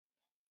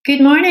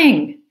Good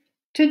morning!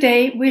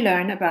 Today we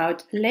learn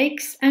about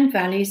lakes and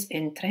valleys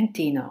in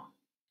Trentino.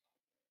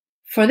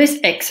 For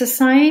this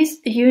exercise,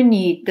 you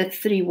need the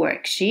 3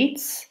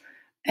 worksheets,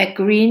 a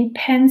green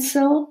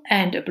pencil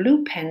and a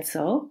blue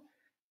pencil,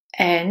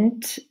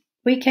 and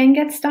we can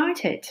get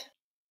started.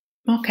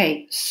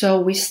 Okay, so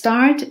we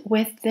start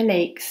with the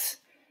lakes.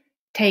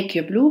 Take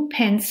your blue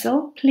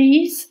pencil,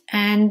 please,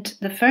 and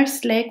the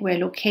first lake we're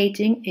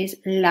locating is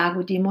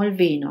Lago di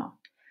Molveno.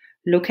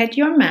 Look at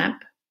your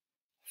map.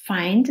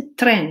 Find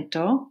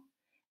Trento,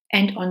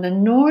 and on the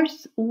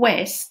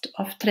northwest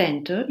of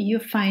Trento, you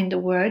find the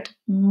word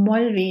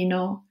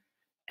Molveno,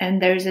 and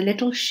there is a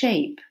little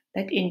shape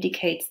that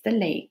indicates the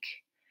lake.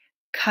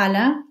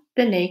 Color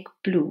the lake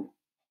blue.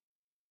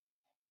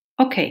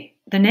 Okay,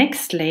 the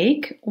next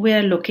lake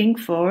we're looking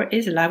for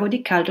is Lago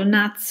di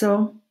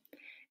Caldonazzo.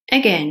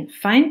 Again,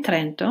 find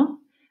Trento,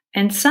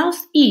 and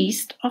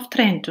southeast of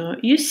Trento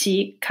you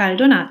see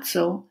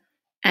Caldonazzo,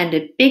 and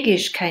a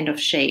biggish kind of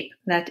shape,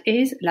 that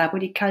is Lago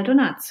di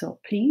Caldonazzo.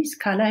 Please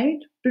color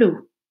it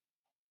blue.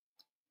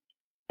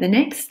 The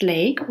next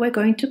lake we're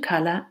going to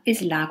color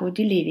is Lago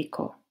di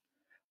Levico.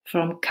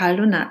 From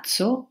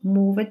Caldonazzo,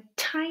 move a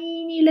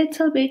tiny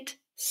little bit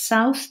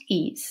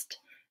southeast,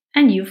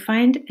 and you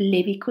find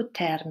Levico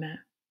Terme.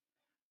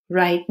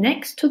 Right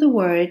next to the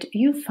word,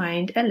 you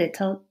find a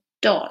little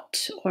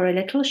dot or a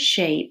little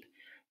shape.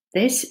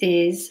 This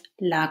is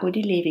Lago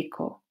di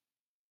Levico.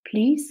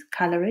 Please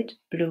color it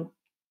blue.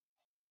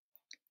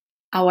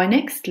 Our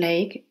next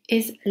lake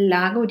is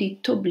Lago di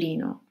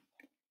Toblino.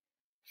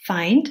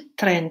 Find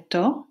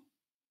Trento,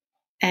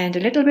 and a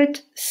little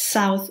bit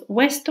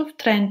southwest of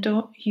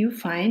Trento you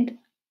find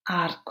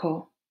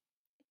Arco.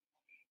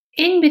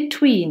 In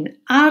between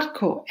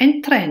Arco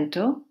and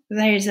Trento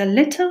there is a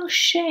little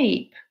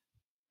shape.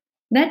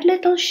 That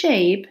little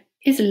shape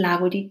is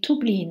Lago di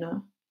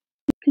Toblino.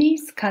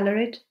 Please color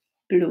it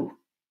blue.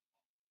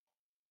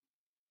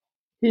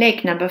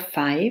 Lake number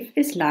 5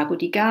 is Lago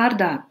di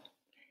Garda.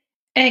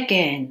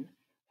 Again,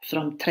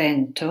 from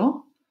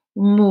Trento,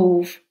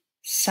 move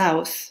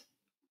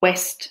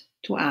southwest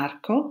to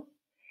Arco,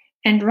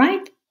 and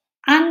right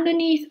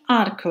underneath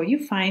Arco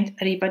you find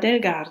Riva del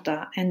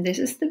Garda, and this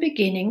is the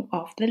beginning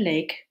of the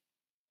lake.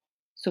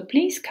 So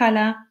please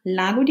color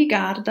Lago di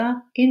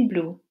Garda in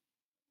blue.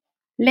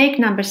 Lake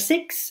number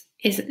 6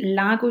 is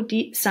Lago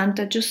di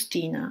Santa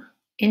Giustina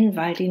in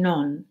Val di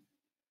Non.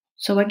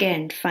 So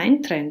again,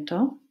 find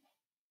Trento.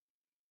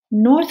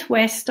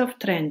 Northwest of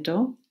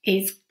Trento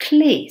is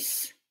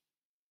Claes.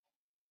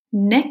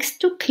 Next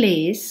to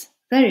Claes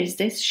there is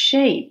this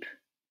shape,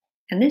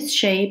 and this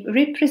shape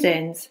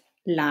represents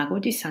Lago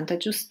di Santa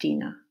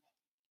Giustina.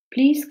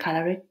 Please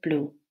color it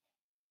blue.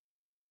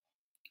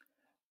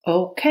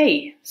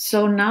 Okay,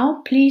 so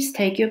now please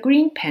take your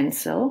green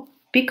pencil,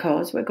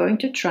 because we're going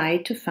to try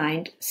to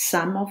find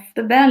some of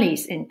the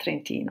valleys in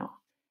Trentino.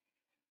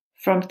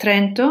 From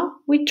Trento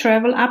we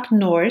travel up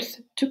north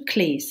to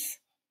Claes.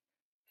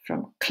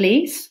 From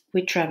Claes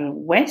we travel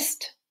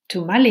west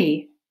to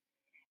Malé,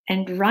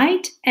 and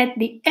right at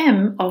the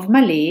M of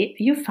Malé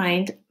you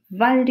find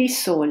Val di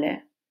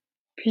Sole.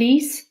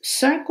 Please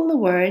circle the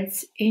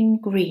words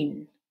in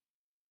green.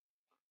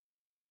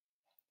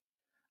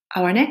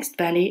 Our next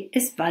valley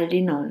is Val di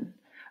Non.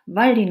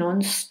 Val di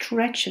Non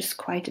stretches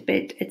quite a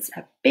bit. It's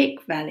a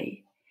big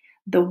valley.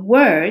 The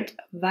word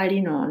Val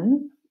di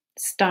Non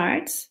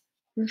starts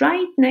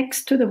right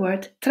next to the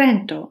word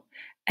Trento,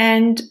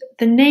 and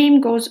the name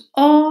goes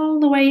all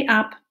the way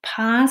up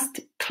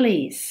past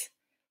Claes.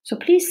 So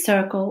please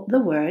circle the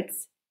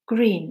words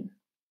green.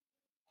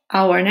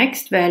 Our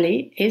next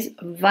valley is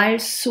Val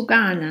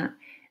Sugana.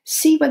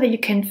 See whether you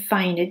can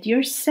find it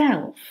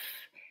yourself.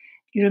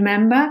 You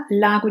remember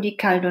Lago di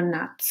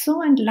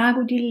Caldonazzo and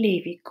Lago di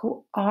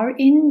Levico are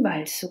in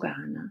Val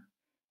Sugana.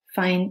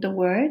 Find the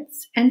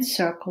words and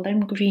circle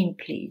them green,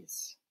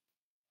 please.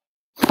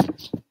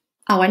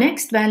 Our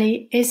next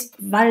valley is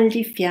Val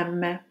di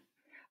Fiemme.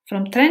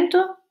 From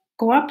Trento,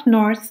 go up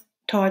north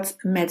towards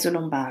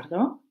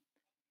Mezzolombardo.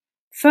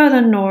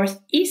 Further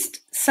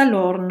northeast,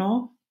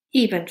 Salorno.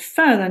 Even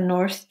further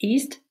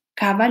northeast,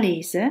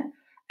 Cavallese.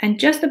 And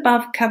just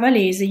above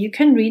Cavallese, you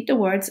can read the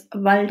words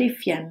Val di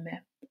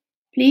Fiemme.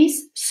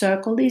 Please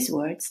circle these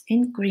words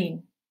in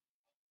green.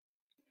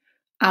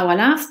 Our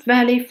last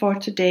valley for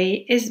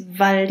today is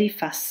Val di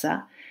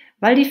Fassa.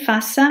 Val di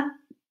Fassa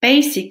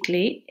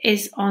basically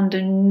is on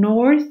the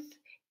northeast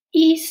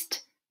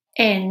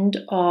end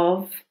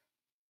of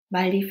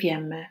Val di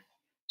Fiemme.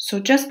 So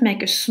just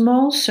make a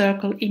small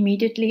circle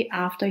immediately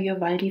after your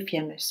Val di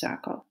Fiemme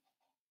circle.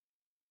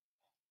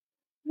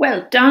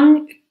 Well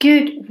done,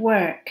 good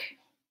work.